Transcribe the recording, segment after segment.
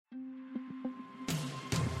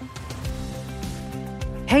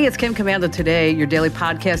Hey, it's Kim Commando Today, your daily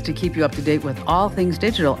podcast to keep you up to date with all things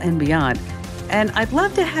digital and beyond. And I'd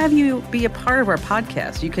love to have you be a part of our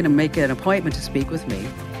podcast. You can make an appointment to speak with me.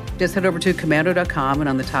 Just head over to commando.com, and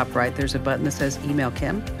on the top right, there's a button that says Email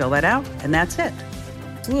Kim. Fill that out, and that's it.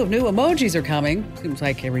 A slew of new emojis are coming. Seems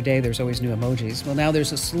like every day there's always new emojis. Well, now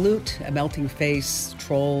there's a salute, a melting face,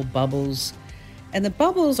 troll, bubbles. And the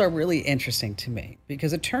bubbles are really interesting to me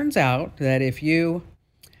because it turns out that if you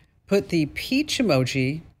put the peach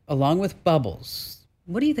emoji along with bubbles,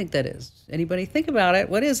 what do you think that is? Anybody think about it?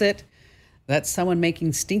 What is it? That's someone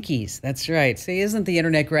making stinkies. That's right. See, isn't the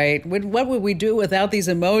internet great? What would we do without these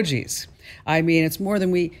emojis? I mean, it's more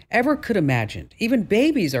than we ever could imagine. Even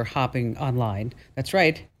babies are hopping online. That's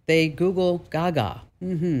right. They Google Gaga.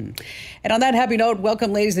 And on that happy note,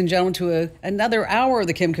 welcome, ladies and gentlemen, to another hour of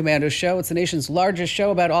the Kim Commando Show. It's the nation's largest show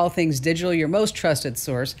about all things digital, your most trusted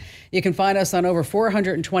source. You can find us on over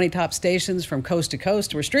 420 top stations from coast to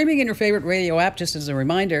coast. We're streaming in your favorite radio app. Just as a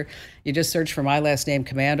reminder, you just search for my last name,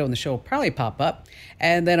 Commando, and the show will probably pop up.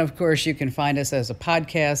 And then, of course, you can find us as a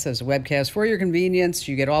podcast, as a webcast for your convenience.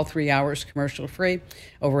 You get all 3 hours commercial-free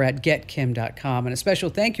over at getkim.com. And a special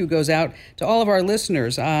thank you goes out to all of our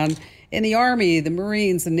listeners in the Army, the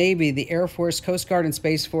Marines, the Navy, the Air Force, Coast Guard, and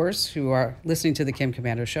Space Force who are listening to the Kim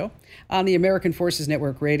Commando Show on the American Forces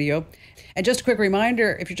Network Radio. And just a quick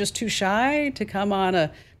reminder, if you're just too shy to come on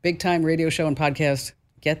a big-time radio show and podcast,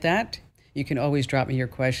 get that. You can always drop me your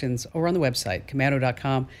questions over on the website,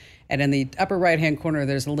 commando.com. And in the upper right-hand corner,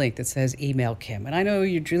 there's a link that says Email Kim. And I know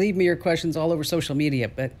you leave me your questions all over social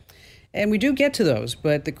media, and we do get to those.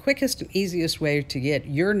 But the quickest and easiest way to get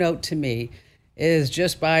your note to me is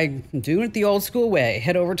just by doing it the old school way.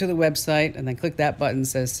 Head over to the website and then click that button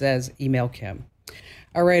that says Email Kim.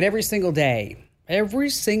 All right, every single day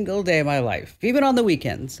of my life, even on the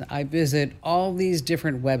weekends, I visit all these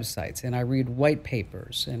different websites and I read white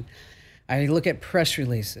papers and I look at press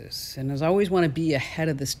releases. And I always want to be ahead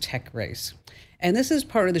of this tech race. And this is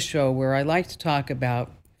part of the show where I like to talk about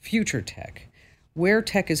future tech, where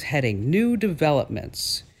tech is heading, new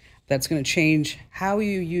developments that's going to change how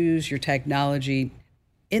you use your technology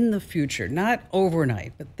in the future, not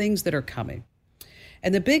overnight, but things that are coming.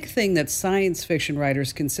 And the big thing that science fiction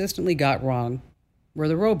writers consistently got wrong were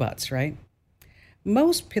the robots, right?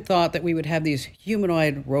 Most thought that we would have these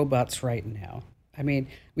humanoid robots right now. I mean,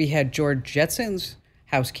 we had George Jetson's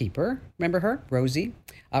housekeeper, remember her, Rosie?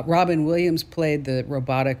 Robin Williams played the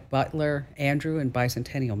robotic butler, Andrew, in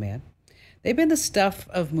Bicentennial Man. They've been the stuff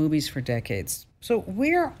of movies for decades. So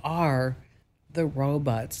where are the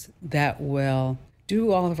robots that will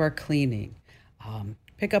do all of our cleaning,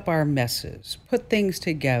 pick up our messes, put things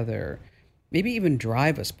together, maybe even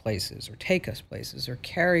drive us places or take us places or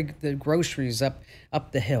carry the groceries up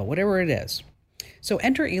the hill, whatever it is? So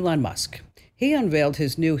enter Elon Musk. He unveiled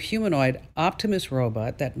his new humanoid Optimus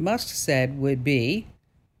robot that Musk said would be,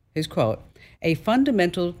 his quote, a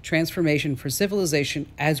fundamental transformation for civilization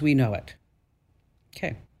as we know it.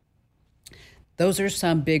 Okay. Those are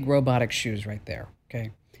some big robotic shoes right there,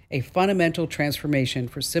 okay? A fundamental transformation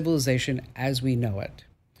for civilization as we know it.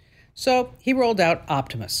 So he rolled out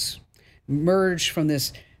Optimus, merged from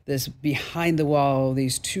this behind the wall,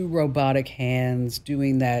 these two robotic hands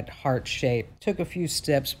doing that heart shape, took a few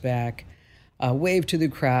steps back, waved to the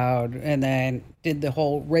crowd, and then did the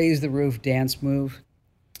whole raise the roof dance move.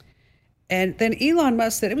 And then Elon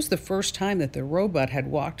Musk said it was the first time that the robot had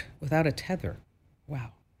walked without a tether.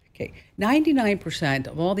 Wow. Okay, 99%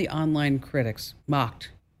 of all the online critics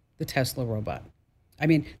mocked the Tesla robot. I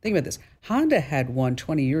mean, think about this. Honda had one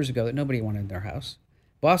 20 years ago that nobody wanted in their house.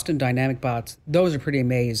 Boston Dynamic bots, those are pretty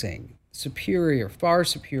amazing. Superior, far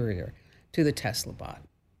superior to the Tesla bot.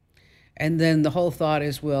 And then the whole thought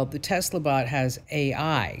is, well, the Tesla bot has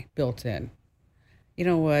AI built in. You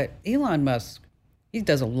know what? Elon Musk, he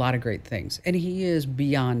does a lot of great things, and he is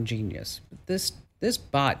beyond genius. But this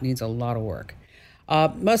bot needs a lot of work.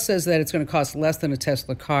 Musk says that it's going to cost less than a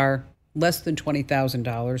Tesla car, less than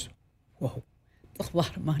 $20,000. Whoa, that's a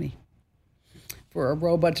lot of money for a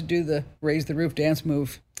robot to do the raise the roof dance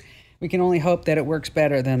move. We can only hope that it works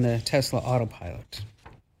better than the Tesla autopilot.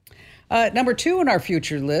 Number 2 on our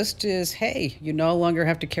future list is, hey, you no longer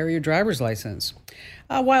have to carry your driver's license.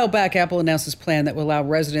 A while back, Apple announced this plan that will allow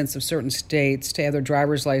residents of certain states to have their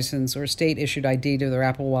driver's license or state-issued ID to their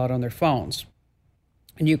Apple Wallet on their phones.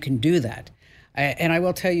 And you can do that. And I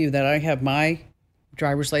will tell you that I have my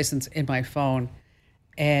driver's license in my phone,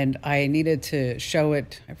 and I needed to show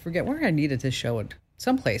it. I forget where I needed to show it.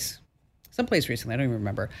 Someplace recently. I don't even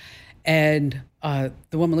remember. And the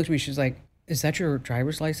woman looked at me. She was like, "Is that your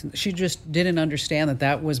driver's license?" She just didn't understand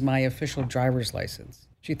that was my official driver's license.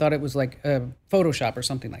 She thought it was like Photoshop or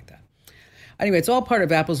something like that. Anyway, it's all part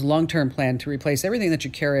of Apple's long-term plan to replace everything that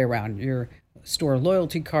you carry around, your store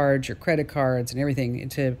loyalty cards, your credit cards, and everything,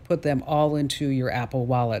 and to put them all into your Apple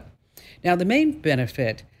Wallet. Now, the main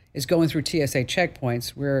benefit is going through TSA checkpoints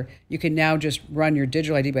where you can now just run your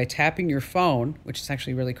digital ID by tapping your phone, which is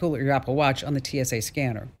actually really cool, with your Apple Watch on the TSA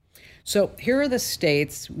scanner. So here are the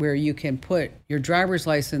states where you can put your driver's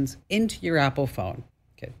license into your Apple phone.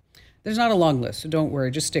 Okay, there's not a long list, so don't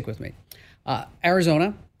worry, just stick with me.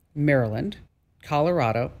 Arizona, Maryland,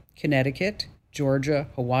 Colorado, Connecticut, Georgia,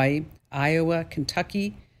 Hawaii, Iowa,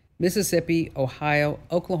 Kentucky, Mississippi, Ohio,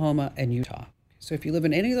 Oklahoma, and Utah. So if you live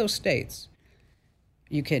in any of those states,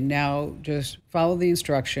 you can now just follow the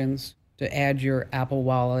instructions to add your Apple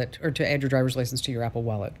Wallet or to add your driver's license to your Apple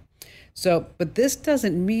Wallet. So, but this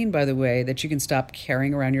doesn't mean, by the way, that you can stop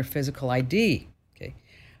carrying around your physical ID. Okay,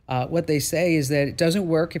 what they say is that it doesn't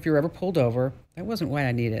work if you're ever pulled over. That wasn't why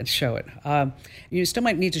I needed to show it. You still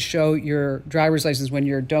might need to show your driver's license when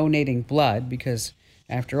you're donating blood because,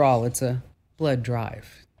 after all, it's a blood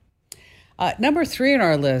drive. Number 3 on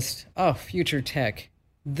our list, future tech.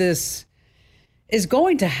 This is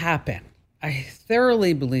going to happen. I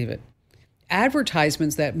thoroughly believe it.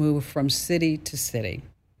 Advertisements that move from city to city.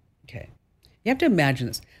 Okay. You have to imagine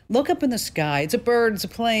this. Look up in the sky. It's a bird, it's a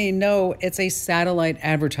plane. No, it's a satellite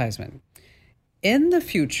advertisement. In the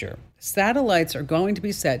future, satellites are going to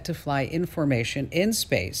be set to fly information in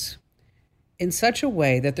space in such a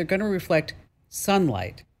way that they're going to reflect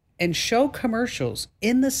sunlight and show commercials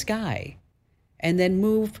in the sky and then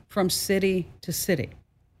move from city to city.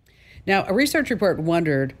 Now, a research report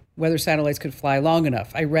wondered whether satellites could fly long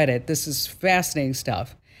enough. I read it. This is fascinating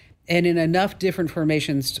stuff. And in enough different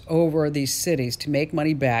formations over these cities to make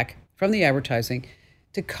money back from the advertising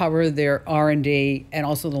to cover their R&D and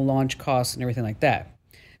also the launch costs and everything like that.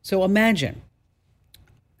 So imagine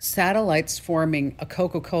satellites forming a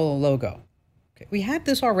Coca-Cola logo. Okay, we had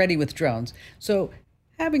this already with drones, so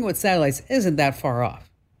having it with satellites isn't that far off.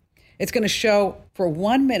 It's going to show for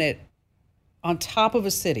 1 minute on top of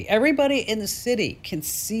a city. Everybody in the city can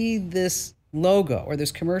see this logo or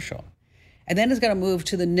this commercial. And then it's going to move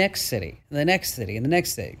to the next city, the next city, and the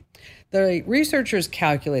next city. The researchers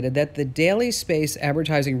calculated that the daily space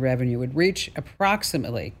advertising revenue would reach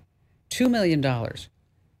approximately $2 million.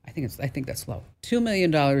 I think that's low. $2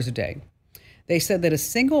 million a day. They said that a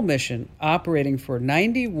single mission operating for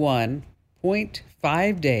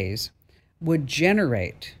 91.5 days would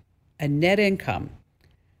generate a net income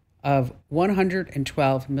of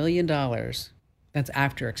 $112 million. That's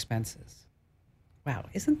after expenses. Wow,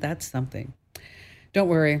 isn't that something? Don't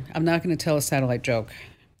worry, I'm not going to tell a satellite joke.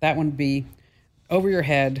 That one would be over your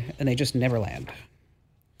head, and they just never land.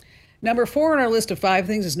 Number 4 on our list of 5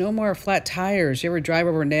 things is no more flat tires. You ever drive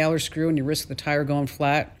over a nail or screw and you risk the tire going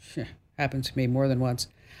flat? Happened to me more than once.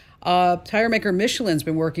 Tire maker Michelin's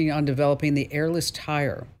been working on developing the Airless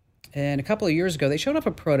tire. And a couple of years ago, they showed off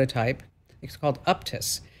a prototype. It's called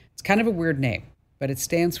Uptis. It's kind of a weird name, but it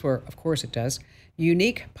stands for, of course it does,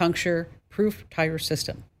 Unique Puncture Proof Tire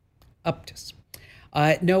System. Uptis.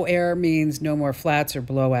 No air means no more flats or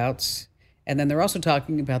blowouts. And then they're also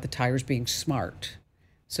talking about the tires being smart.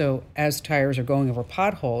 So as tires are going over a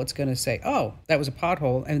pothole, it's going to say, oh, that was a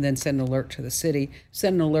pothole, and then send an alert to the city,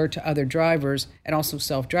 send an alert to other drivers, and also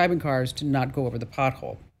self-driving cars to not go over the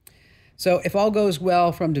pothole. So if all goes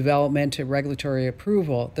well from development to regulatory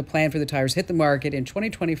approval, the plan for the tires hit the market in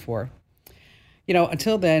 2024.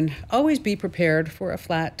 Until then, always be prepared for a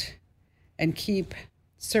flat and keep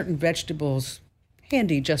certain vegetables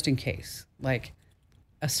handy just in case, like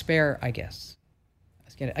a spare, I guess.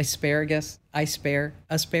 Asparagus.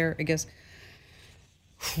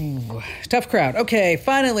 Tough crowd. Okay,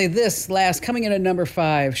 finally, this last, coming in at number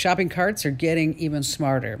 5, shopping carts are getting even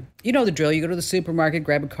smarter. You know the drill. You go to the supermarket,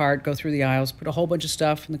 grab a cart, go through the aisles, put a whole bunch of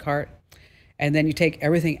stuff in the cart, and then you take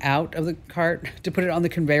everything out of the cart to put it on the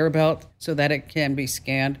conveyor belt so that it can be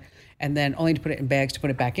scanned, and then only to put it in bags to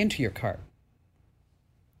put it back into your cart.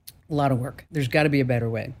 A lot of work. There's got to be a better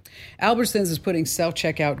way. Albertsons is putting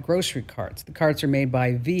self-checkout grocery carts. The carts are made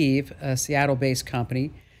by Vive, a Seattle-based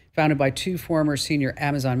company, founded by 2 former senior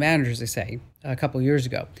Amazon managers, they say, a couple of years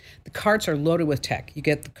ago. The carts are loaded with tech. You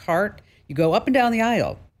get the cart, you go up and down the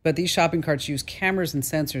aisle, but these shopping carts use cameras and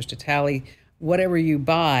sensors to tally whatever you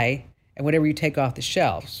buy and whatever you take off the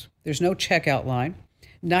shelves. There's no checkout line,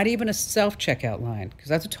 not even a self-checkout line, because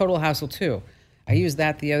that's a total hassle too. I used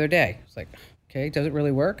that the other day. It's like, okay, does it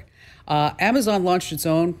really work? Amazon launched its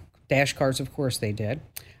own dash carts, of course they did.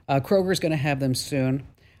 Kroger's going to have them soon.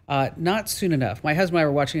 Not soon enough. My husband and I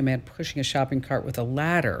were watching a man pushing a shopping cart with a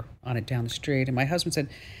ladder on it down the street, and my husband said,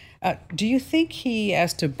 Do you think he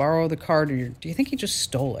asked to borrow the card, or do you think he just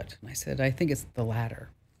stole it? And I said, I think it's the latter.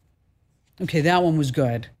 Okay, that one was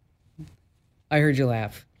good. I heard you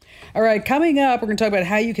laugh. All right, coming up, we're going to talk about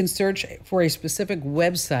how you can search for a specific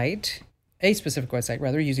website,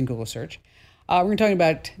 using Google search. We're going to talk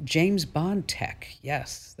about James Bond tech.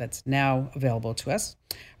 Yes, that's now available to us.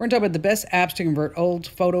 We're going to talk about the best apps to convert old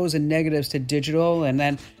photos and negatives to digital. And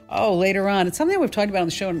then, later on, it's something that we've talked about on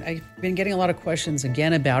the show, and I've been getting a lot of questions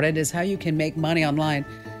again about it, is how you can make money online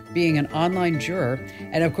being an online juror.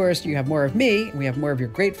 And of course, you have more of me, and we have more of your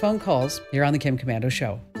great phone calls here on the Kim Komando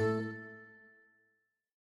Show.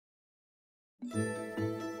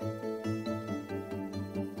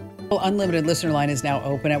 Unlimited listener line is now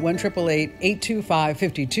open at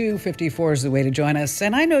 1-888-825-5254 is the way to join us.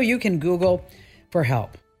 And I know you can Google for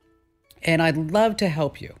help. And I'd love to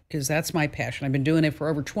help you because that's my passion. I've been doing it for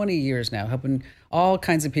over 20 years now, helping all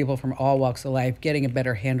kinds of people from all walks of life getting a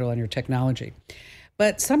better handle on your technology.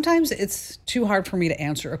 But sometimes it's too hard for me to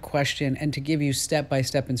answer a question and to give you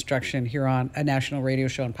step-by-step instruction here on a national radio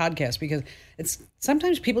show and podcast because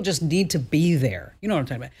sometimes people just need to be there. You know what I'm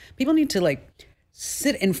talking about? People need to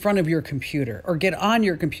sit in front of your computer or get on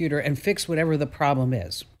your computer and fix whatever the problem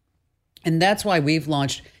is. And that's why we've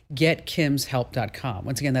launched GetKimsHelp.com.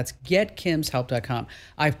 Once again, that's GetKimsHelp.com.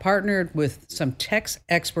 I've partnered with some tech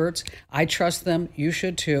experts. I trust them. You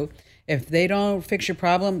should too. If they don't fix your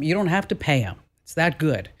problem, you don't have to pay them. It's that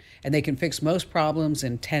good. And they can fix most problems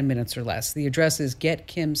in 10 minutes or less. The address is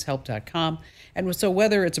GetKimsHelp.com. And so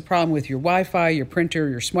whether it's a problem with your Wi-Fi, your printer,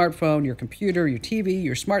 your smartphone, your computer, your TV,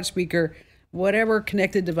 your smart speaker, whatever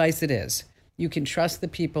connected device it is, you can trust the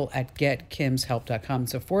people at GetKimsHelp.com.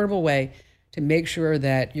 It's an affordable way to make sure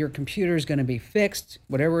that your computer is going to be fixed,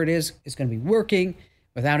 whatever it is going to be working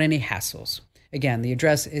without any hassles. Again, the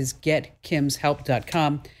address is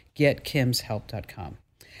GetKimsHelp.com, GetKimsHelp.com.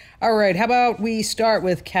 All right, how about we start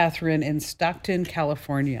with Catherine in Stockton,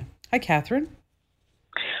 California. Hi, Catherine.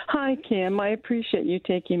 Hi, Kim. I appreciate you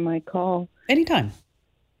taking my call. Anytime.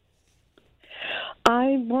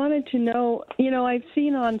 I wanted to know, I've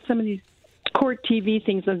seen on some of these court TV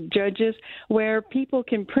things of judges where people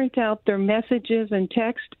can print out their messages and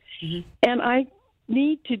text, and I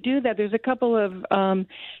need to do that. There's a couple of,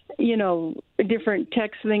 different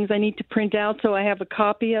text things I need to print out so I have a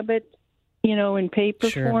copy of it, in paper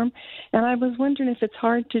form. And I was wondering if it's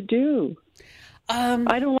hard to do.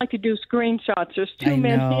 I don't like to do screenshots. There's too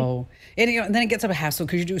many. I know. And then it gets up a hassle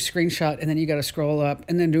because you do a screenshot and then you got to scroll up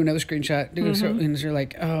and then do another screenshot. And you're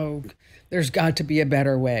like, oh, there's got to be a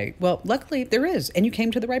better way. Well, luckily there is. And you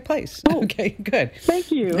came to the right place. Oh, okay, good.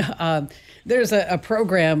 Thank you. There's a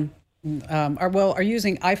program. Are you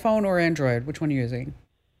using iPhone or Android? Which one are you using?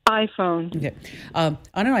 iPhone. Okay. On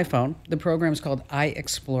an iPhone, the program is called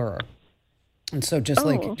iExplorer. And so just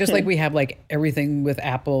like we have everything with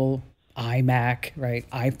Apple, iMac, right?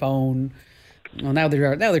 iPhone. Well, now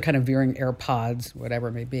they're kind of veering AirPods, whatever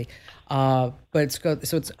it may be. But it's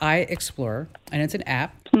iExplorer, and it's an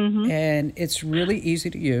app, and it's really easy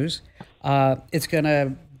to use. It's going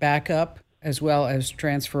to back up as well as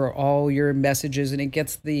transfer all your messages, and it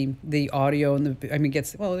gets the audio and I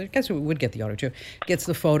guess it would get the audio too. It gets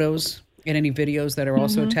the photos and any videos that are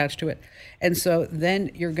also attached to it. And so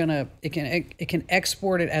then it can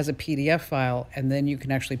export it as a PDF file, and then you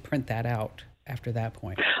can actually print that out after that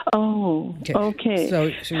point. Oh, okay. So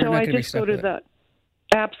I just go to the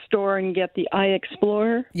App Store and get the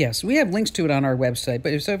iExplorer? Yes, we have links to it on our website.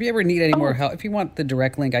 But so if you ever need any more help, if you want the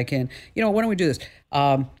direct link, I can. Why don't we do this?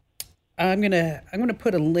 I'm gonna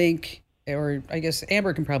put a link, or I guess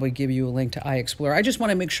Amber can probably give you a link to iExplorer. I just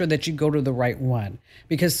want to make sure that you go to the right one,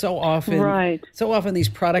 because so often these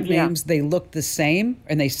product names, they look the same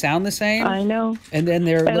and they sound the same. I know. And then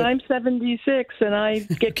I'm 76 and I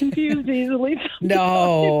get confused easily.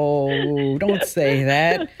 No, don't say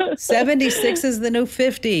that. 76 is the new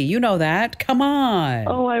 50. You know that. Come on.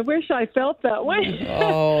 Oh, I wish I felt that way.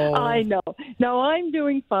 Oh. I know. No, I'm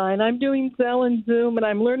doing fine. I'm doing Zelle and Zoom, and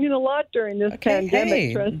I'm learning a lot during this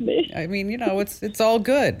pandemic, trust me. I mean, it's all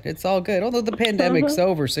good. It's all good. Although the pandemic's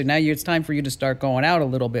over, so now it's time for you to start going out a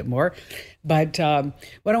little bit more. But why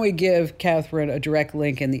don't we give Catherine a direct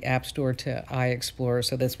link in the App Store to iExplorer,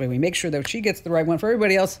 so this way we make sure that she gets the right one. For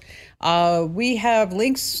everybody else, we have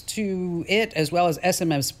links to it as well as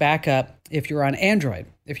SMS backup if you're on Android,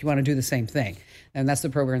 if you want to do the same thing. And that's the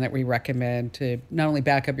program that we recommend to not only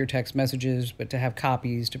back up your text messages, but to have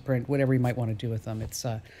copies to print, whatever you might want to do with them. It's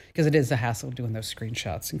because it is a hassle doing those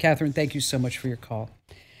screenshots. And Catherine, thank you so much for your call.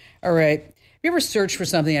 All right. Have you ever searched for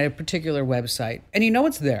something at a particular website and you know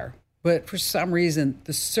it's there, but for some reason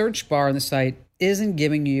the search bar on the site isn't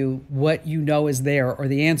giving you what you know is there or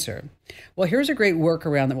the answer. Well, here's a great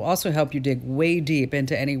workaround that will also help you dig way deep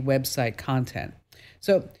into any website content.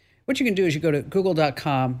 So what you can do is you go to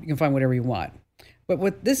google.com, you can find whatever you want. But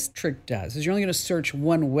what this trick does is you're only going to search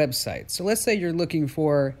one website. So let's say you're looking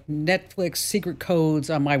for Netflix secret codes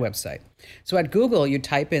on my website. So at Google, you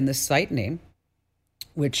type in the site name,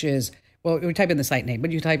 which is, well, you type in the site name,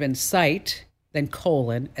 but you type in site, then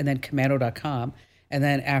colon, and then commando.com. And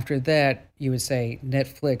then after that, you would say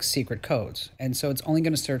Netflix secret codes. And so it's only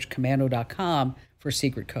going to search commando.com for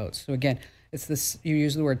secret codes. So again, it's this, you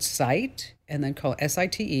use the word site and then call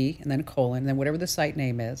SITE and then a colon, and then whatever the site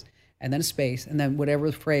name is, and then a space, and then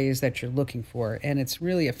whatever phrase that you're looking for. And it's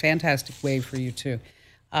really a fantastic way for you to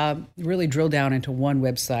really drill down into one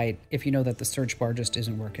website if you know that the search bar just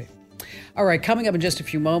isn't working. All right, coming up in just a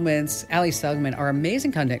few moments, Ali Seligman, our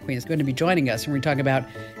amazing content queen, is going to be joining us, and we're talking about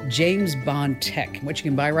James Bond tech, which you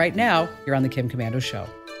can buy right now here on the Kim Komando Show.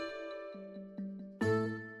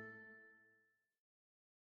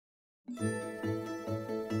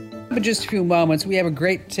 In just a few moments, we have a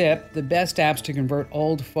great tip, the best apps to convert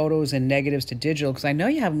old photos and negatives to digital, because I know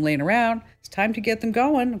you have them laying around. It's time to get them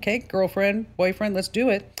going. Okay, girlfriend, boyfriend, let's do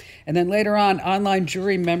it. And then later on, online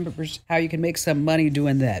jury members, how you can make some money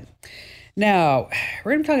doing that. Now,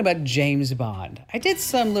 we're going to talk about James Bond. I did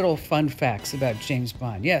some little fun facts about James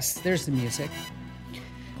Bond. Yes, there's the music.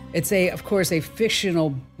 It's, of course, a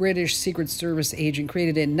fictional British Secret Service agent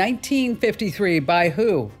created in 1953 by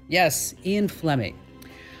who? Yes, Ian Fleming.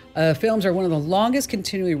 Films are one of the longest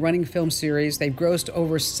continually running film series. They've grossed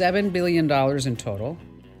over $7 billion in total.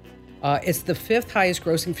 It's the fifth highest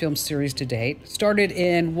grossing film series to date. Started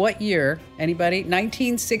in what year? Anybody?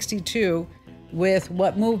 1962 with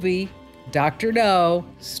what movie? Dr. No,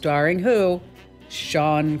 starring who?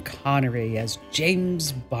 Sean Connery as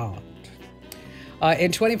James Bond.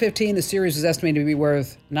 In 2015, the series was estimated to be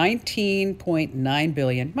worth $19.9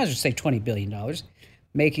 billion. Might as well say $20 billion.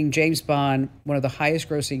 Making James Bond one of the highest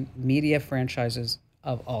grossing media franchises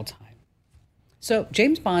of all time. So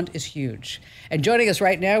James Bond is huge. And joining us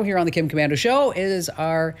right now here on the Kim Komando Show is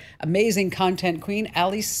our amazing content queen,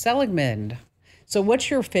 Ali Seligman. So what's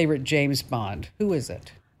your favorite James Bond? Who is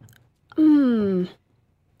it?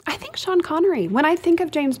 I think Sean Connery. When I think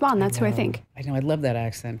of James Bond, that's who I think. I know, I love that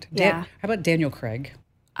accent. Yeah. How about Daniel Craig?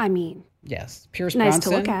 I mean... Yes. Pierce nice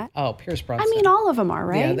Brosnan. to look at. Oh, Pierce Brosnan. I mean, all of them are,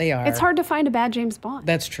 right? Yeah, they are. It's hard to find a bad James Bond.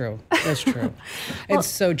 That's true. That's true. And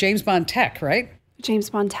so James Bond tech, right?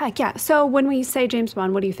 James Bond tech, yeah. So when we say James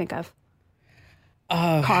Bond, what do you think of?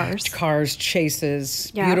 Cars. Cars,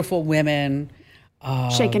 chases, beautiful women.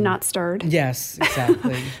 Shaken, not stirred. Yes,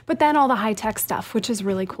 exactly. But then all the high-tech stuff, which is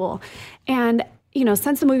really cool. And, you know,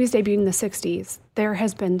 since the movies debuted in the 60s, there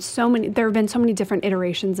have been so many different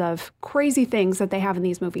iterations of crazy things that they have in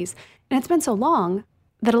these movies. And it's been so long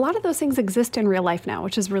that a lot of those things exist in real life now,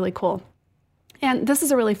 which is really cool. And this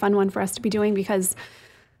is a really fun one for us to be doing because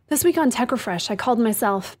this week on Tech Refresh, I called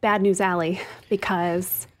myself Bad News Alley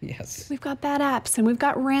because we've got bad apps and we've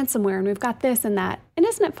got ransomware and we've got this and that. And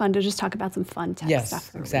isn't it fun to just talk about some fun tech stuff?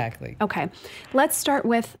 Yes, exactly. Okay, let's start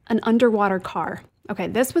with an underwater car. Okay,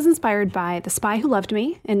 this was inspired by The Spy Who Loved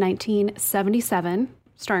Me in 1977,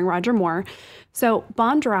 starring Roger Moore. So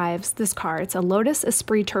Bond drives this car. It's a Lotus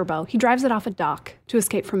Esprit Turbo. He drives it off a dock to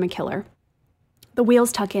escape from a killer. The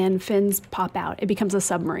wheels tuck in, fins pop out. It becomes a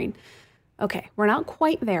submarine. Okay, we're not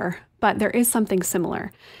quite there, but there is something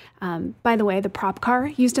similar. By the way, the prop car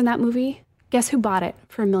used in that movie, guess who bought it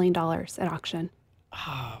for $1 million at auction?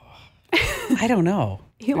 Oh, I don't know.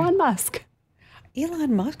 Elon Musk.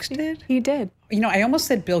 Elon Musk did? He did. You know, I almost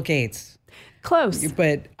said Bill Gates. Close.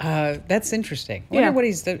 But that's interesting. I wonder what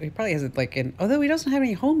he's done. He probably has it although he doesn't have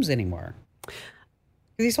any homes anymore.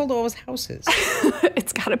 He sold all his houses.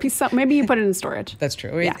 It's got to be something. Maybe you put it in storage. That's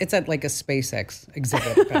true. Yeah. It's at like a SpaceX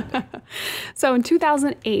exhibit. So in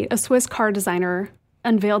 2008, a Swiss car designer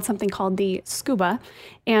unveiled something called the Scuba.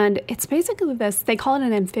 And it's basically this, they call it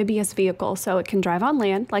an amphibious vehicle. So it can drive on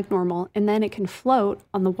land like normal, and then it can float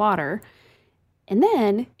on the water. And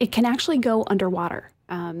then it can actually go underwater.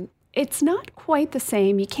 It's not quite the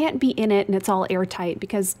same. You can't be in it and it's all airtight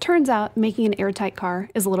because turns out making an airtight car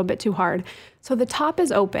is a little bit too hard. So the top is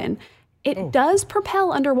open. It does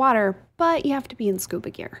propel underwater, but you have to be in scuba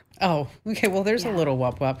gear. Oh, okay. Well, there's a little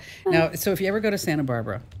wop-wop. Now, so if you ever go to Santa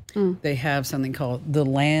Barbara, they have something called the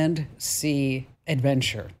Land Sea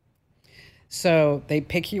Adventure. So they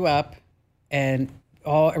pick you up and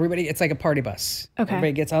everybody, it's like a party bus. Okay.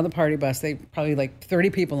 Everybody gets on the party bus. They probably like 30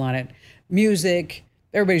 people on it. Music.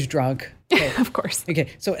 Everybody's drunk. Okay. Of course. Okay.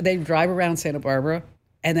 So they drive around Santa Barbara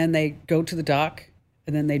and then they go to the dock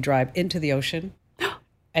and then they drive into the ocean.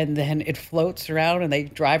 and then it floats around and they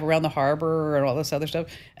drive around the harbor and all this other stuff.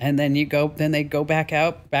 And then they go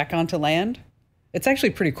back onto land. It's actually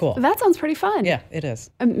pretty cool. That sounds pretty fun. Yeah, it is.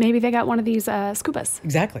 Maybe they got one of these scubas.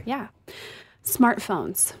 Exactly. Yeah.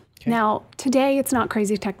 Smartphones. Okay. Now, today it's not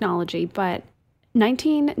crazy technology, but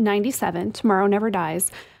 1997, Tomorrow Never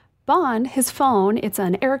Dies, Bond, his phone, it's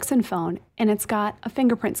an Ericsson phone, and it's got a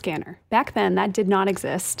fingerprint scanner. Back then, that did not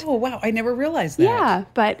exist. Oh, wow. I never realized that. Yeah,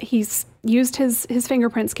 but he's used his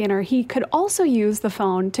fingerprint scanner. He could also use the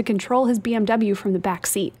phone to control his BMW from the back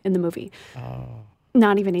seat in the movie. Oh.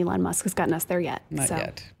 Not even Elon Musk has gotten us there yet. Not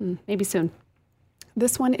yet. Maybe soon.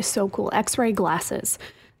 This one is so cool. X-ray glasses.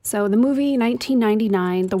 So the movie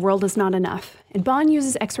 1999, The World Is Not Enough. And Bond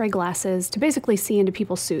uses X-ray glasses to basically see into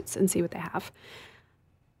people's suits and see what they have.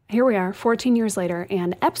 Here we are, 14 years later,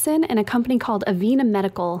 and Epson and a company called Avena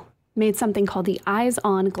Medical made something called the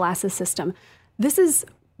Eyes-On Glasses System. This is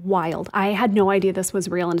wild. I had no idea this was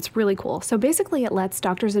real, and it's really cool. So basically, it lets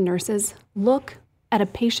doctors and nurses look at a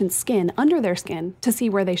patient's skin, under their skin, to see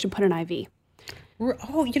where they should put an IV.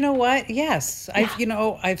 Oh, you know what? Yes.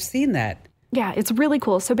 Yeah. I've seen that. Yeah, it's really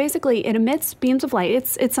cool. So basically, it emits beams of light.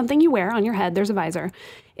 It's something you wear on your head. There's a visor.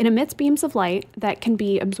 It emits beams of light that can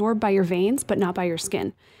be absorbed by your veins, but not by your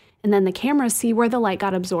skin. And then the cameras see where the light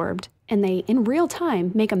got absorbed, and they, in real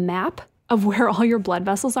time, make a map of where all your blood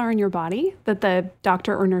vessels are in your body that the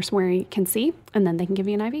doctor or nurse wearing can see, and then they can give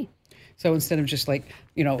you an IV. So instead of just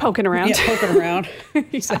poking around. Yeah, poking around.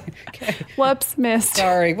 Yeah. Okay. Whoops, missed.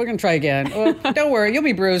 Sorry, we're going to try again. Oh, don't worry, you'll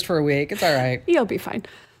be bruised for a week. It's all right. You'll be fine.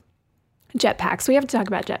 Jetpacks. We have to talk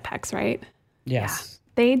about jetpacks, right? Yes.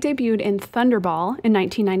 Yeah. They debuted in Thunderball in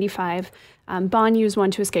 1995. Bond used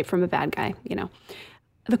one to escape from a bad guy,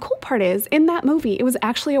 The cool part is, in that movie, it was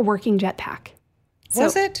actually a working jetpack.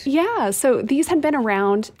 Was it? Yeah. So these had been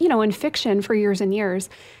around, in fiction for years and years,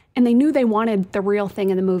 and they knew they wanted the real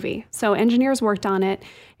thing in the movie. So engineers worked on it.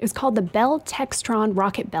 It was called the Bell Textron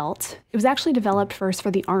Rocket Belt. It was actually developed first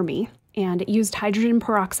for the Army, and it used hydrogen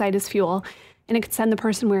peroxide as fuel, and it could send the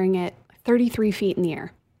person wearing it 33 feet in the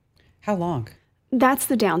air. How long? That's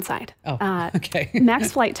the downside. Oh, okay.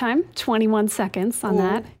 Max flight time, 21 seconds on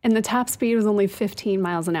that. And the top speed was only 15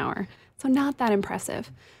 miles an hour. So not that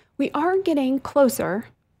impressive. We are getting closer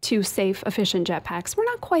to safe, efficient jetpacks. We're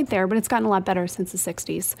not quite there, but it's gotten a lot better since the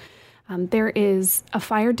 60s. There is a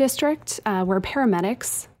fire district where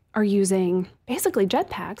paramedics are using basically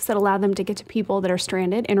jetpacks that allow them to get to people that are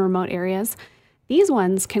stranded in remote areas. These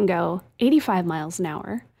ones can go 85 miles an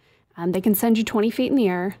hour. They can send you 20 feet in the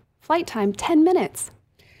air. Flight time, 10 minutes.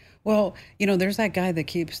 Well, there's that guy they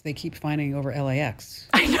keep finding over LAX.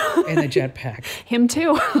 I know. In the jetpack. Him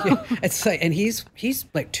too. Yeah, it's like, and he's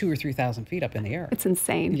like 2,000 or 3,000 feet up in the air. It's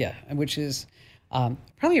insane. Yeah, which is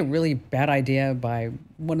probably a really bad idea by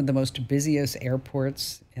one of the most busiest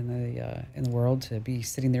airports in the world to be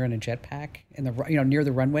sitting there in a jetpack in the near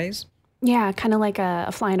the runways. Yeah, kind of like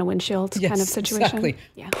a fly in a windshield kind of situation. Exactly.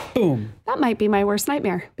 Yeah. Boom. That might be my worst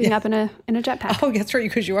nightmare, being up in a jetpack. Oh, that's right,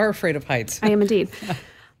 because you are afraid of heights. I am indeed.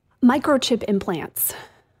 Microchip implants.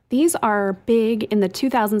 These are big in the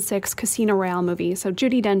 2006 Casino Royale movie. So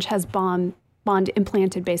Judi Dench has Bond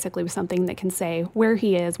implanted basically with something that can say where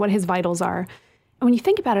he is, what his vitals are. And when you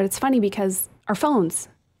think about it, it's funny because our phones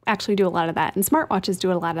actually do a lot of that, and smartwatches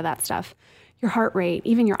do a lot of that stuff. Your heart rate,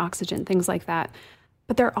 even your oxygen, things like that.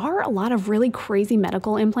 But there are a lot of really crazy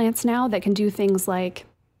medical implants now that can do things like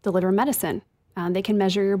deliver medicine. They can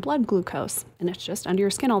measure your blood glucose, and it's just under your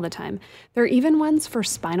skin all the time. There are even ones for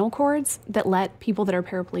spinal cords that let people that are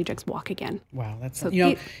paraplegics walk again. Wow, that's so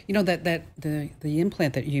the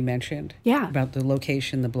implant that you mentioned. Yeah. About the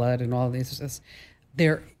location, the blood, and all of these.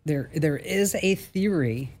 There is a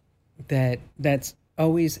theory that's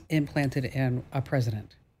always implanted in a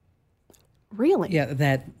president. Really? Yeah,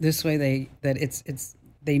 that this way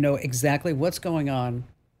they know exactly what's going on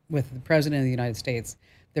with the president of the United States,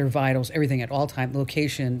 their vitals, everything at all time,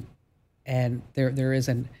 location, and there is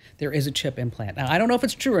a chip implant. Now, I don't know if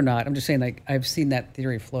it's true or not. I'm just saying, like, I've seen that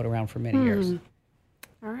theory float around for many years.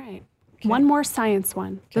 All right. Okay. One more science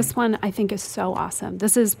one. Okay. This one I think is so awesome.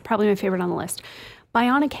 This is probably my favorite on the list.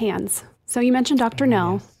 Bionic hands. So you mentioned Dr.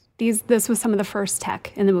 No. Yes. This was some of the first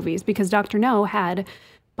tech in the movies because Dr. No had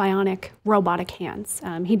bionic robotic hands.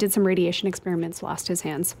 He did some radiation experiments, lost his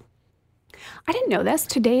hands. I didn't know this.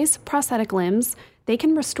 Today's prosthetic limbs, they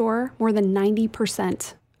can restore more than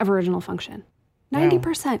 90% of original function.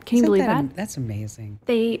 90%. Wow. Can you believe that? That's amazing.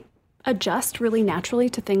 They adjust really naturally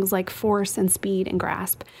to things like force and speed and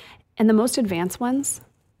grasp. And the most advanced ones,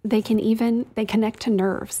 they connect to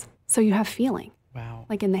nerves. So you have feeling. Wow.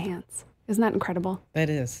 Like in the hands. Isn't that incredible? That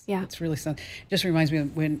is. Yeah. It's really something. Just reminds me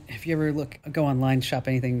of when, if you ever go online, shop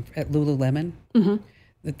anything at Lululemon,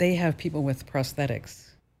 that they have people with prosthetics.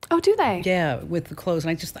 Oh, do they? Yeah, with the clothes.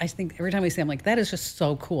 And I think every time I see it, I'm like, that is just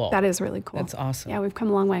so cool. That is really cool. That's awesome. Yeah, we've come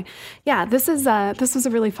a long way. Yeah, this was a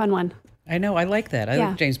really fun one. I know. I like that. I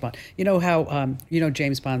like James Bond. You know how,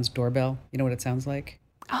 James Bond's doorbell? You know what it sounds like?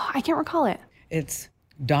 Oh, I can't recall it. It's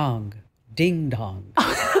dong, ding dong.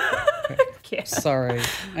 Yeah. Sorry.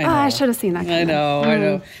 I know. I should have seen that. I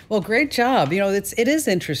know. Well, great job. It is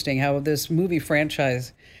interesting how this movie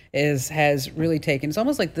franchise has really taken. It's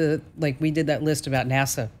almost like we did that list about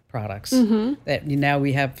NASA products. That now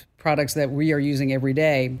we have products that we are using every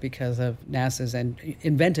day because of NASA's and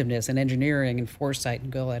inventiveness and engineering and foresight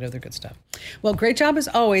and all that other good stuff. Well, great job as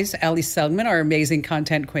always, Ali Seligman, our amazing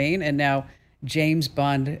content queen, and now James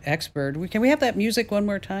Bond expert. Can we have that music one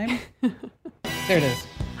more time? There it is.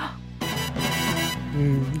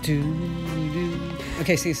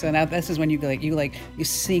 Okay, see, so now this is when you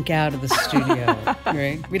sneak out of the studio,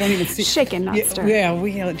 right? We don't even see shaken, not stirred. Yeah,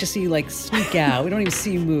 we just see you sneak out. We don't even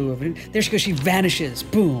see you move. And there she goes. She vanishes.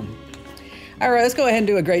 Boom. All right, let's go ahead and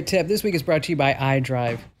do a great tip. This week is brought to you by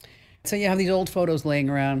iDrive. So you have these old photos laying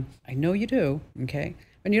around. I know you do. Okay,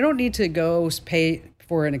 and you don't need to go pay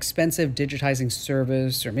for an expensive digitizing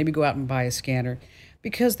service or maybe go out and buy a scanner,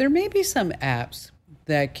 because there may be some apps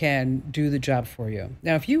that can do the job for you.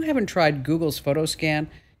 Now, if you haven't tried Google's Photo Scan,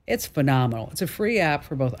 it's phenomenal. It's a free app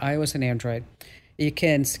for both iOS and Android. You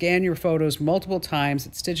can scan your photos multiple times.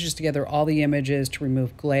 It stitches together all the images to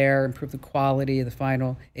remove glare, improve the quality of the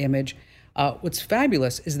final image. What's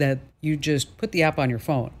fabulous is that you just put the app on your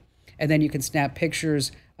phone, and then you can snap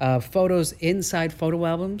pictures of photos inside photo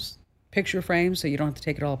albums, picture frames, so you don't have to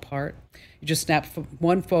take it all apart. You just snap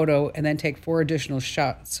one photo and then take 4 additional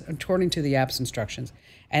shots according to the app's instructions.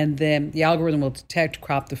 And then the algorithm will detect,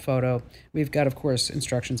 crop the photo. We've got, of course,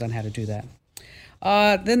 instructions on how to do that.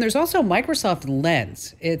 Then there's also Microsoft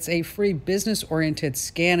Lens. It's a free business-oriented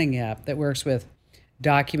scanning app that works with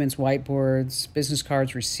documents, whiteboards, business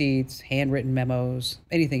cards, receipts, handwritten memos,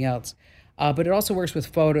 anything else. But it also works with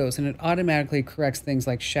photos, and it automatically corrects things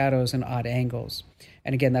like shadows and odd angles.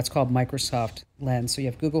 And again, that's called Microsoft Lens. So you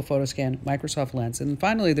have Google Photoscan, Microsoft Lens. And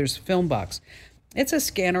finally, there's Filmbox. It's a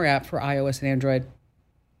scanner app for iOS and Android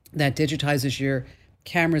that digitizes your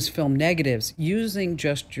camera's film negatives using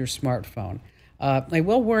just your smartphone. I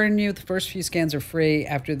will warn you, the first few scans are free.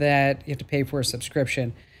 After that, you have to pay for a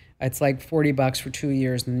subscription. It's like $40 for 2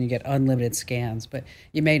 years, and then you get unlimited scans. But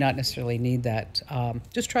you may not necessarily need that.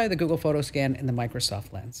 Just try the Google Photoscan and the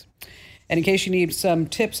Microsoft Lens. And in case you need some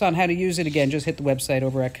tips on how to use it, again, just hit the website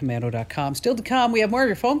over at commando.com. Still to come, we have more of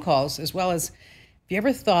your phone calls, as well as if you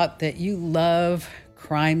ever thought that you love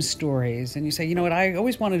crime stories and you say, you know what, I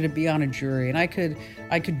always wanted to be on a jury, and I could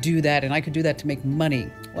do that, and I could do that to make money.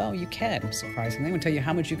 Well, you can, surprisingly. I'm going to tell you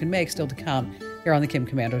how much you can make, still to come, here on the Kim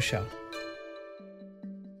Komando Show.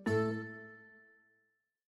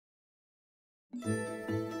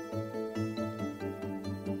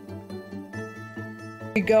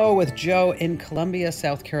 We go with Joe in Columbia,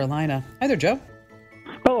 South Carolina. Hi there, Joe.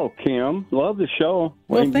 Oh, Kim, love the show.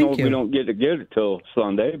 Well, thank you. We don't get to get it till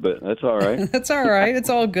Sunday, but that's all right. That's all right. It's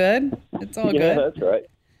all good. It's all yeah, good. That's right.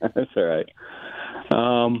 That's all right.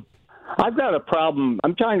 I've got a problem.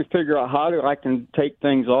 I'm trying to figure out how I can take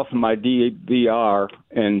things off of my DVR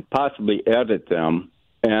and possibly edit them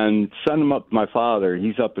and send them up to my father.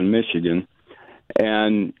 He's up in Michigan,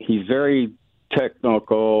 and he's very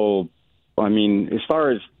technical. I mean, as far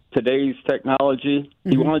as today's technology,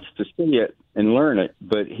 he wants to see it and learn it,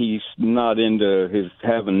 but he's not into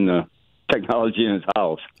having the technology in his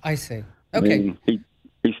house. I see. Okay. I mean,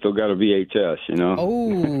 he's still got a VHS, you know.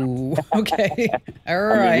 Oh, okay. All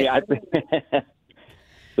right.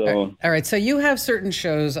 So, all right. So you have certain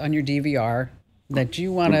shows on your DVR that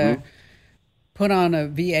you want to put on a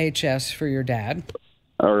VHS for your dad.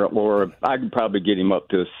 Or I could probably get him up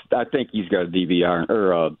to, I think he's got a DVR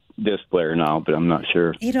or a disc player now, but I'm not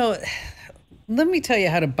sure. You know, let me tell you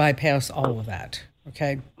how to bypass all of that,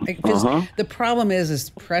 okay? Because the problem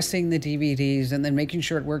is pressing the DVDs and then making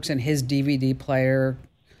sure it works in his DVD player.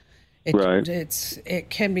 Right. It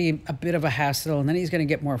can be a bit of a hassle, and then he's going to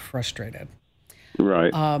get more frustrated.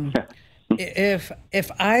 Right.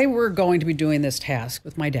 If I were going to be doing this task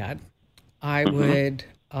with my dad, I would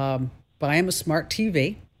buy him a smart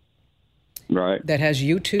TV. Right. That has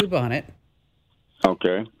YouTube on it.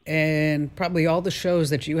 Okay. And probably all the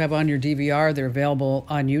shows that you have on your DVR, they're available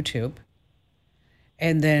on YouTube.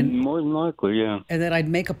 And then more than likely, yeah. And then I'd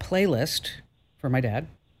make a playlist for my dad.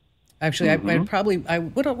 Actually,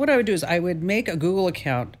 what I would do is I would make a Google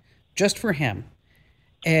account just for him,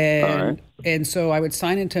 And so I would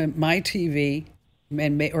sign into my TV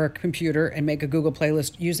or a computer and make a Google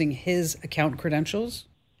playlist using his account credentials.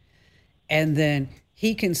 And then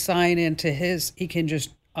he can sign into he can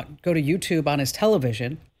just go to YouTube on his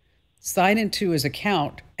television, sign into his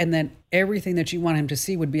account, and then everything that you want him to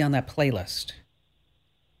see would be on that playlist.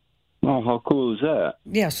 Oh, how cool is that?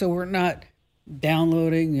 Yeah, so we're not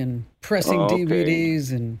downloading and pressing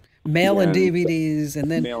DVDs and mailing DVDs and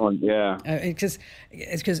then mailing,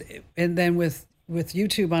 and then with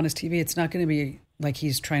YouTube on his TV, it's not going to be like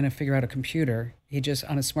he's trying to figure out a computer. He just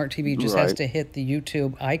on a smart TV just has to hit the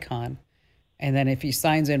YouTube icon, and then if he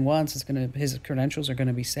signs in once, his credentials are going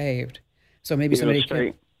to be saved. So maybe somebody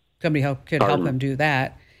could help him do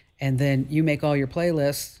that, and then you make all your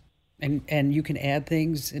playlists. And you can add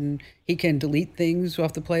things, and he can delete things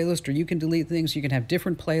off the playlist, or you can delete things. You can have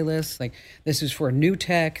different playlists. Like, this is for new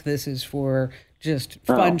tech. This is for just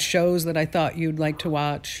fun shows that I thought you'd like to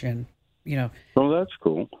watch. And, Oh, that's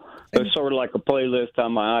cool. It's sort of like a playlist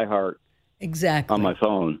on my iHeart. Exactly. On my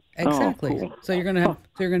phone. Exactly. Oh, cool. So you're going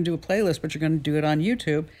to do a playlist, but you're going to do it on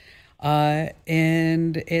YouTube.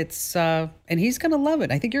 And it's and he's going to love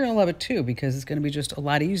it. I think you're going to love it too, because it's going to be just a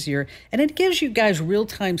lot easier, and it gives you guys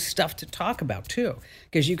real-time stuff to talk about too,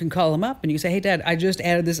 because you can call him up and you say, "Hey Dad, I just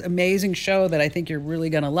added this amazing show that I think you're really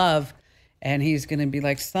going to love," and he's going to be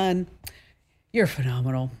like, "Son, you're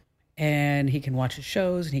phenomenal." And he can watch his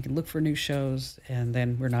shows and he can look for new shows, and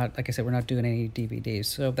then we're not doing any DVDs.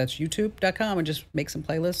 So that's youtube.com, and just make some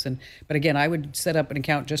playlists. But again, I would set up an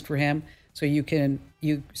account just for him. So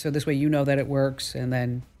so this way that it works, and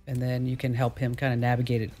then you can help him kind of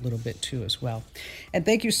navigate it a little bit too as well. And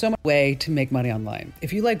thank you so much. Way to make money online.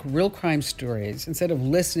 If you like real crime stories, instead of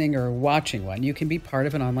listening or watching one, you can be part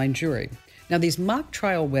of an online jury. Now, these mock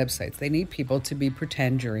trial websites, they need people to be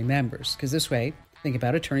pretend jury members, because this way, think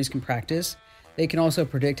about it, attorneys can practice. They can also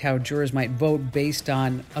predict how jurors might vote based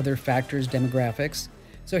on other factors, demographics.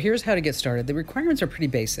 So here's how to get started. The requirements are pretty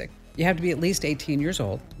basic. You have to be at least 18 years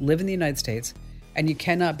old, live in the United States, and you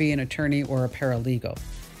cannot be an attorney or a paralegal.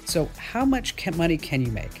 So how much money can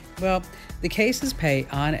you make? Well, the cases pay,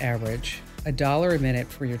 on average, $1 a minute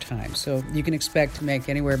for your time. So you can expect to make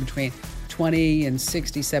anywhere between $20 and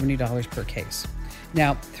 $60, $70 per case.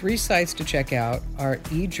 Now, 3 sites to check out are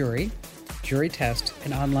eJury, Jury Test,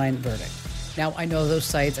 and Online Verdict. Now, I know those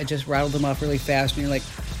sites, I just rattled them off really fast, and you're like,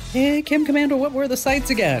 "Hey, Kim Commando, what were the sites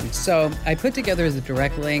again?" So I put together the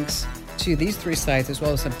direct links to these 3 sites, as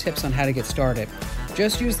well as some tips on how to get started.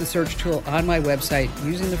 Just use the search tool on my website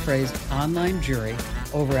using the phrase online jury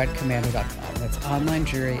over at commando.com. That's online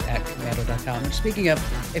jury at commando.com. And speaking of,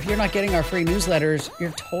 if you're not getting our free newsletters,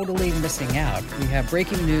 you're totally missing out. We have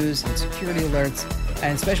breaking news and security alerts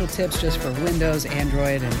and special tips just for Windows,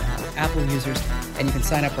 Android, and Apple users. And you can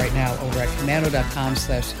sign up right now over at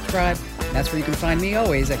commando.com/subscribe. And that's where you can find me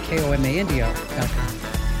always at komaindio.com.